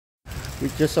We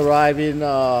just arrived in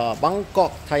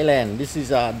Bangkok, Thailand. This is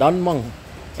Don Mueang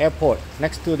Airport.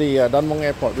 Next to the Don Mueang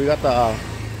Airport, we got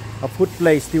a food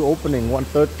place still opening.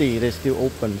 1:30, they still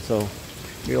open. So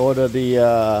we order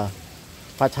the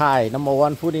Pad Thai, number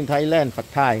one food in Thailand. Pad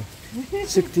Thai,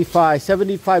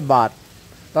 75 baht.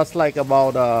 That's like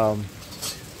about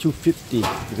 250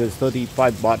 because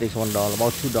 35 baht is $1,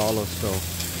 about $2. So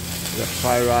we got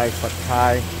fried rice, Pad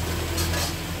Thai.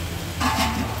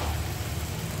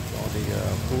 The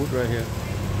food right here.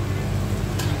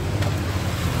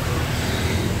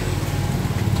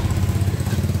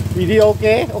 Video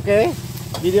okay? Okay?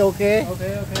 Video okay?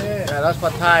 Okay. Yeah, that's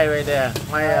Pad Thai right there.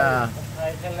 My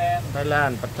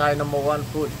Thailand. Pad Thai number one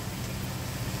food.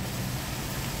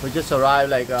 We just arrived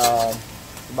like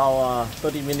about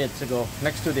 30 minutes ago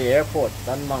next to the airport,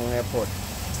 Don Mueang Airport.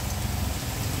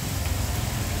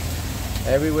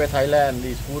 Everywhere Thailand,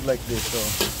 these food like this. So.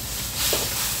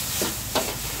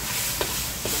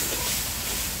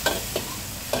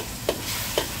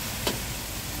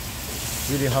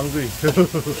 Really hungry.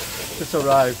 Just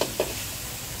arrived.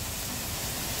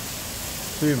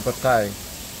 Stream Pad Thai.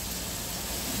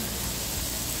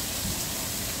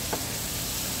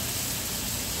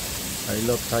 I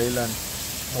love Thailand.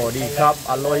 พอดีครับ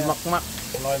อร่อยมาก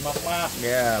อร่อยมาก ๆ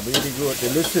Yeah, really good,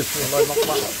 delicious. อร่อยมากๆ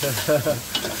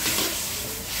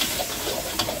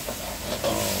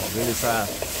Oh, really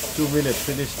fast. 2 minutes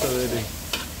finished already.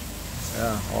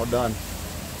 Yeah, all done.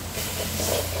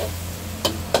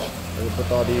 We put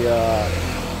all the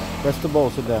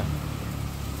vegetables in there.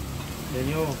 ๆเม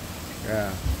นู Yeah.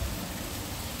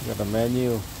 Got the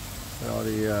menu. All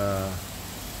the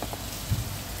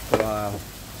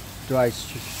dry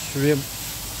shrimp.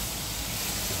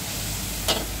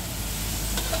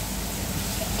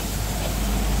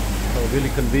 So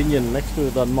really convenient next to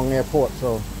the Mueang Airport. So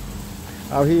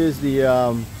out here is the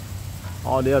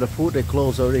all the other food. They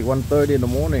close already 1:30 in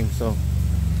the morning. So.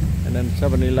 And then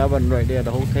 7-Eleven right there,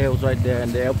 the hotel's right there, and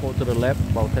the airport to the left,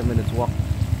 about 10 minutes walk.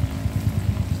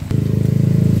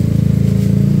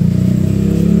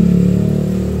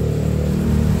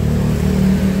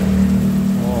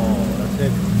 Oh, that's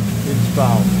it. Bean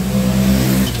sprout.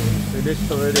 Finished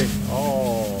already.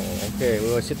 Oh, okay. We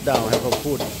will sit down, have some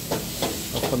food.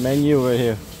 That's the menu right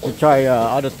here. We try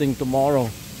other thing tomorrow.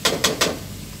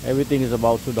 Everything is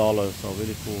about $2, so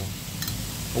really cool.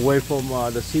 Away from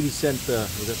the city center,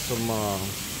 we got some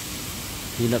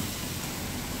peanut,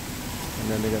 and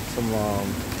then they got some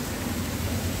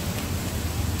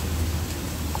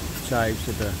chives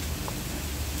in there.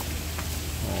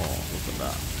 Oh, look at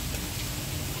that.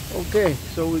 Okay,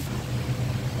 so we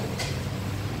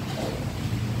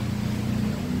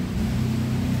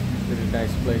really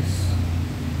nice place.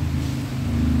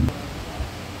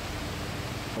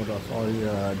 Oh, that's all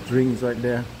the drinks right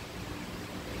there.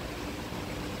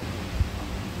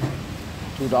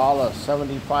 $2,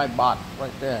 75 baht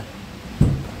right there.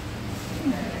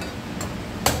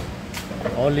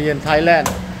 Only in Thailand.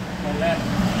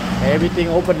 Everything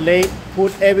open late.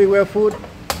 Food everywhere. Food.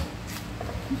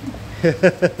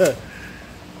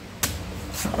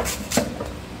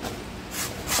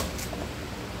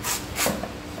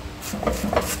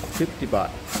 50 baht,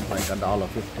 like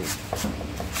 $1.50.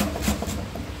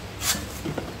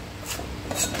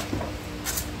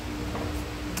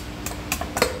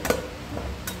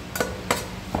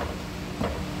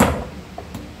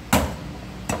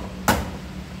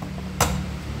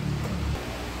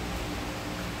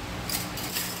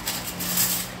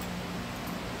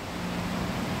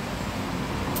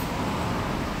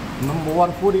 Number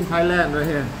one food in Thailand right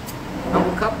here.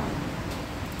 Number cup.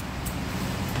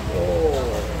 Oh.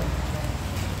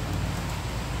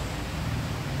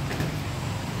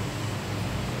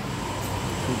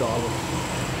 $2.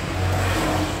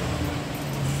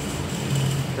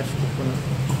 Fresh coconut.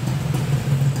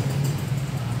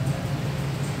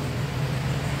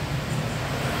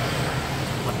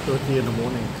 At 1:30 in the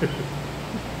morning.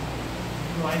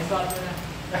 หอยซอสด้วยนะ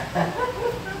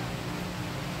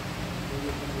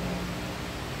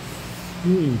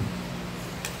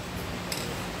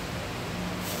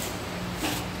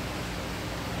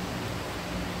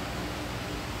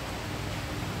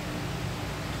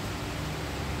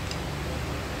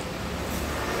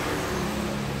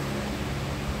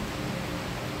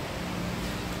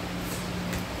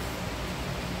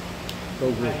So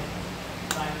good.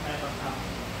 ไปก่อนครับ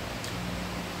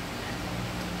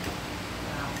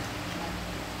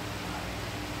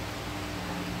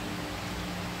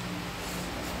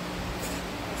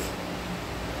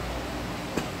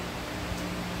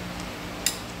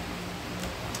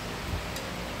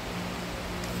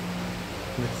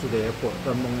next to the airport,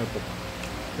 Don Mueang Airport.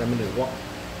 10-minute walk.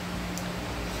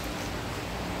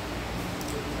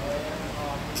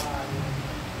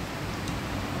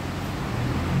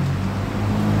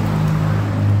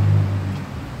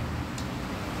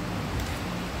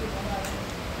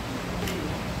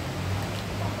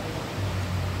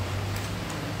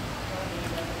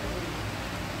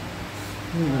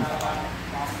 Hmm.